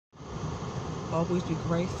Always be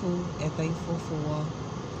grateful and thankful for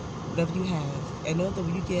whatever you have. And know that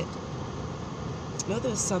when you get, know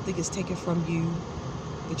that if something is taken from you,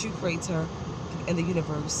 the true creator and the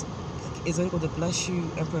universe is able to bless you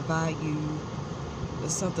and provide you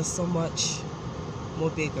with something so much more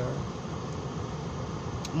bigger,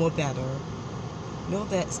 more better. Know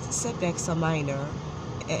that setbacks are minor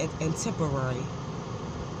and temporary,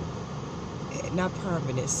 not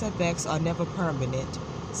permanent. Setbacks are never permanent.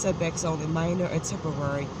 Setbacks are only minor and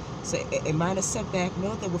temporary. So a minor setback,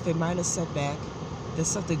 know that with a minor setback, there's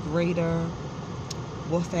something greater,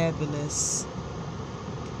 more fabulous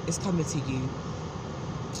is coming to you.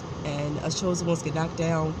 And us chosen ones get knocked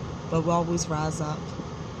down, but we'll always rise up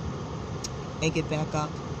and get back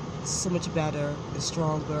up so much better and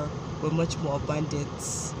stronger, with much more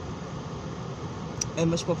abundance and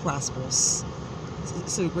much more prosperous.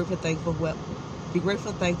 So be grateful, thankful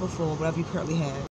for whatever you currently have.